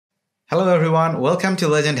Hello everyone, welcome to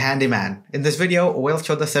Legend Handyman. In this video, we'll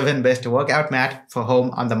show the 7 best workout mat for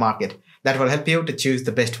home on the market that will help you to choose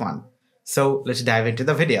the best one. So let's dive into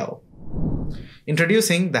the video.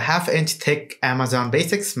 Introducing the 1/2-inch thick Amazon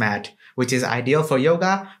Basics mat, which is ideal for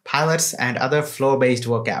yoga, Pilates, and other floor-based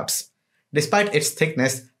workouts. Despite its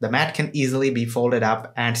thickness, the mat can easily be folded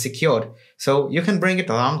up and secured, so you can bring it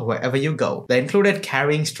along wherever you go. The included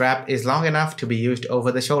carrying strap is long enough to be used over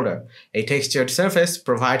the shoulder. A textured surface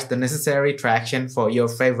provides the necessary traction for your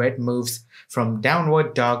favorite moves, from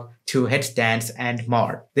downward dog to headstands and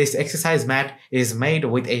more. This exercise mat is made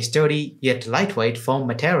with a sturdy yet lightweight foam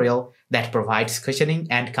material that provides cushioning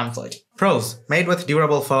and comfort. Pros: made with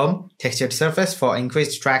durable foam, textured surface for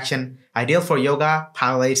increased traction, ideal for yoga,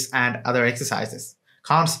 Pilates, and other exercises.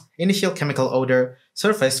 Cons: initial chemical odor,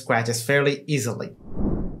 surface scratches fairly easily.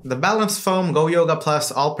 The BalanceFrom Go Yoga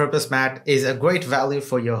Plus all-purpose mat is a great value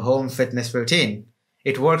for your home fitness routine.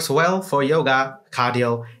 It works well for yoga,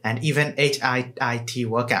 cardio, and even HIIT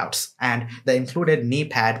workouts, and the included knee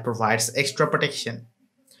pad provides extra protection.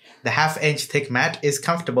 The 1/2-inch thick mat is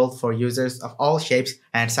comfortable for users of all shapes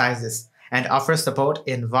and sizes, and offers support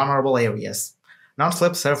in vulnerable areas.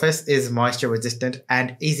 Non-slip surface is moisture-resistant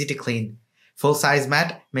and easy to clean. Full-size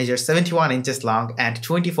mat measures 71 inches long and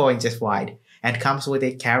 24 inches wide, and comes with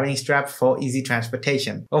a carrying strap for easy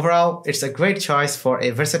transportation. Overall, it's a great choice for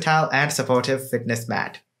a versatile and supportive fitness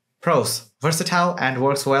mat. Pros: versatile and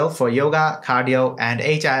works well for yoga, cardio, and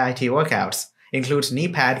HIIT workouts. Includes knee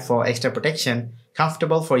pad for extra protection,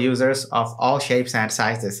 comfortable for users of all shapes and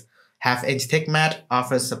sizes. 1/2-inch thick mat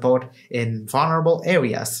offers support in vulnerable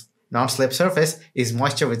areas. Non-slip surface is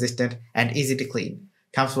moisture resistant and easy to clean.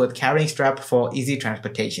 Comes with carrying strap for easy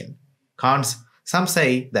transportation. Cons: some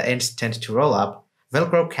say the ends tend to roll up.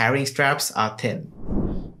 Velcro carrying straps are thin.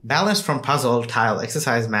 BalanceFrom Puzzle Tile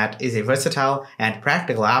Exercise Mat is a versatile and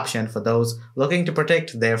practical option for those looking to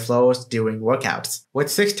protect their floors during workouts. With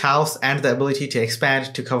 6 tiles and the ability to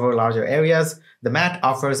expand to cover larger areas, the mat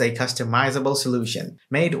offers a customizable solution.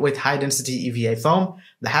 Made with high-density EVA foam,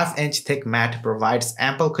 the 1/2-inch thick mat provides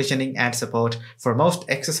ample cushioning and support for most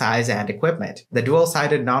exercise and equipment. The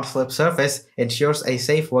dual-sided non-slip surface ensures a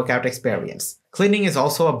safe workout experience. Cleaning is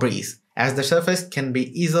also a breeze, as the surface can be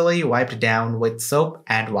easily wiped down with soap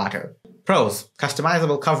and water. Pros: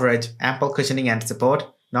 customizable coverage, ample cushioning and support,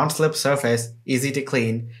 non-slip surface, easy to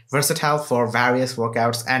clean, versatile for various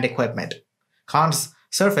workouts and equipment. Cons: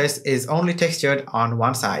 surface is only textured on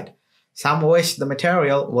one side. Some wish the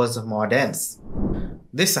material was more dense.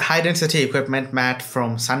 This high-density equipment mat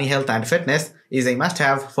from Sunny Health and Fitness is a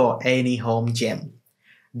must-have for any home gym.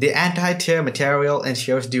 The anti-tear material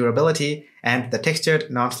ensures durability, and the textured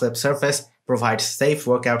non-slip surface provides safe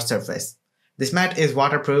workout surface. This mat is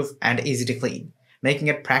waterproof and easy to clean, making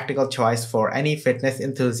it a practical choice for any fitness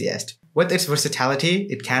enthusiast. With its versatility,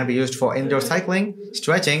 it can be used for indoor cycling,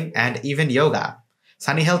 stretching, and even yoga.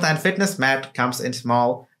 Sunny Health and Fitness mat comes in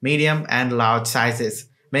small, medium, and large sizes,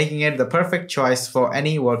 making it the perfect choice for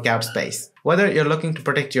any workout space. Whether you're looking to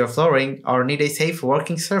protect your flooring or need a safe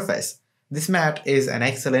working surface, this mat is an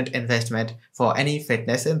excellent investment for any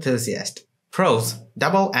fitness enthusiast. Pros: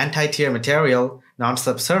 double anti-tear material,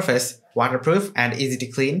 non-slip surface, waterproof and easy to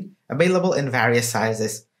clean, available in various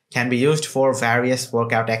sizes, can be used for various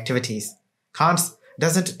workout activities. Cons: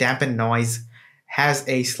 doesn't dampen noise, has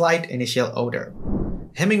a slight initial odor.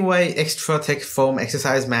 HemingWeigh Extra Thick Foam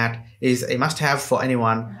Exercise Mat is a must-have for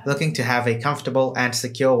anyone looking to have a comfortable and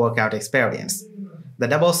secure workout experience. The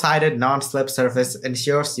double-sided non-slip surface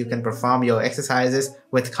ensures you can perform your exercises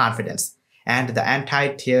with confidence, and the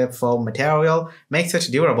anti-tear foam material makes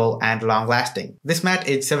it durable and long-lasting. This mat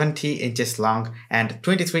is 70 inches long and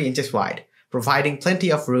 23 inches wide, providing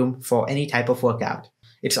plenty of room for any type of workout.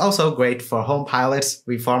 It's also great for home Pilates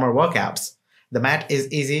reformer workouts. The mat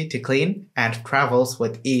is easy to clean and travels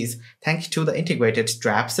with ease thanks to the integrated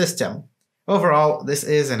strap system. Overall, this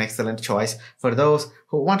is an excellent choice for those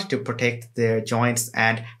who want to protect their joints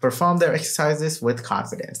and perform their exercises with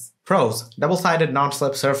confidence. Pros: double-sided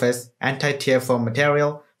non-slip surface, anti-tear foam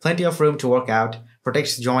material, plenty of room to work out,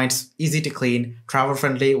 protects joints, easy to clean,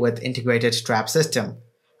 travel-friendly with integrated strap system.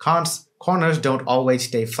 Cons: corners don't always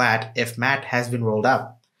stay flat if mat has been rolled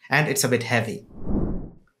up, and it's a bit heavy.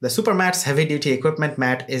 The Supermat's heavy-duty equipment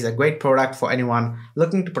mat is a great product for anyone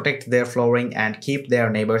looking to protect their flooring and keep their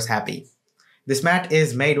neighbors happy. This mat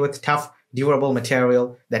is made with tough, durable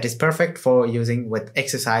material that is perfect for using with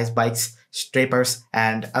exercise bikes, strippers,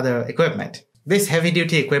 and other equipment. This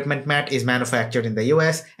heavy-duty equipment mat is manufactured in the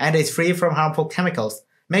US and is free from harmful chemicals,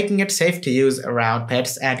 making it safe to use around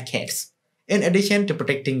pets and kids. In addition to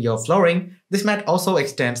protecting your flooring, this mat also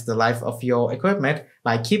extends the life of your equipment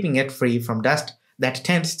by keeping it free from dust that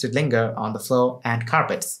tends to linger on the floor and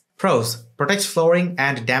carpets. Pros: protects flooring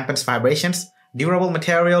and dampens vibrations. Durable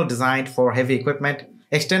material designed for heavy equipment.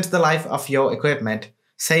 Extends the life of your equipment.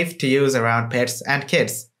 Safe to use around pets and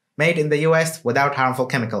kids. Made in the US without harmful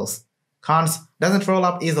chemicals. Cons: doesn't roll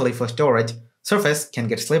up easily for storage. Surface can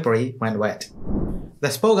get slippery when wet. The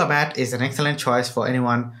Spoga mat is an excellent choice for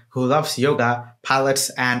anyone who loves yoga, Pilates,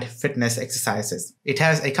 and fitness exercises. It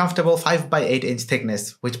has a comfortable 5x8 inch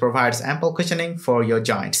thickness, which provides ample cushioning for your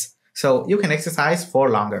joints, so you can exercise for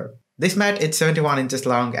longer. This mat is 71 inches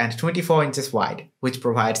long and 24 inches wide, which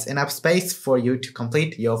provides enough space for you to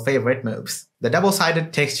complete your favorite moves. The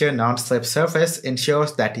double-sided texture non-slip surface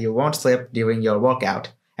ensures that you won't slip during your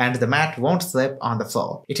workout, and the mat won't slip on the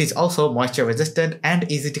floor. It is also moisture resistant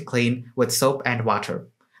and easy to clean with soap and water.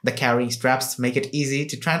 The carrying straps make it easy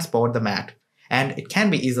to transport the mat, and it can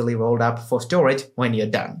be easily rolled up for storage when you're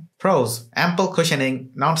done. Pros: ample cushioning,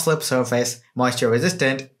 non-slip surface, moisture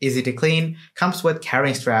resistant, easy to clean, comes with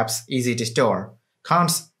carrying straps, easy to store.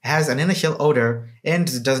 Cons: has an initial odor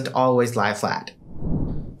and doesn't always lie flat.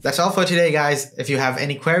 That's all for today, guys. If you have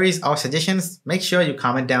any queries or suggestions, make sure you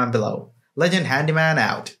comment down below. Legend Handyman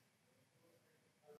out.